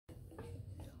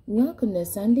Welcome to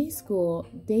Sunday School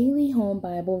Daily Home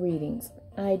Bible Readings.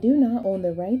 I do not own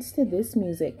the rights to this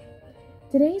music.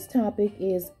 Today's topic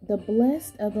is the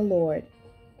blessed of the Lord,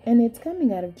 and it's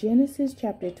coming out of Genesis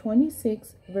chapter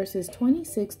 26, verses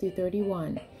 26 to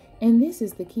 31, and this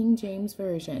is the King James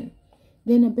Version.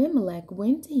 Then Abimelech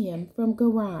went to him from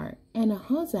Gerar, and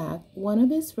Ahazath, one of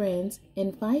his friends,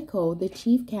 and Phicol, the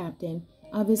chief captain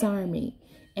of his army.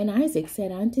 And Isaac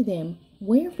said unto them,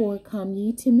 Wherefore come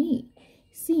ye to me,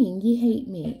 seeing ye hate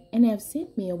me, and have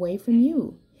sent me away from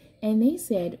you? And they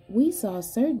said, We saw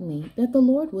certainly that the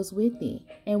Lord was with thee.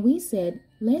 And we said,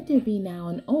 Let there be now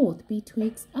an oath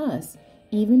betwixt us,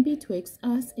 even betwixt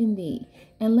us and thee,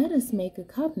 and let us make a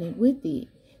covenant with thee,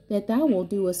 that thou wilt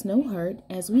do us no hurt,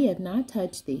 as we have not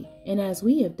touched thee, and as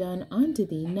we have done unto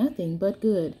thee nothing but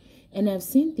good, and have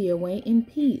sent thee away in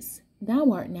peace.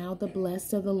 Thou art now the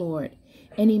blessed of the Lord.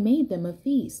 And he made them a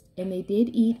feast, and they did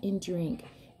eat and drink.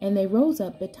 And they rose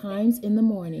up betimes in the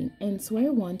morning, and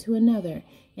sware one to another.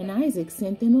 And Isaac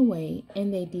sent them away,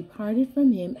 and they departed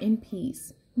from him in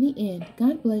peace. The end.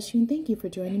 God bless you, and thank you for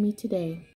joining me today.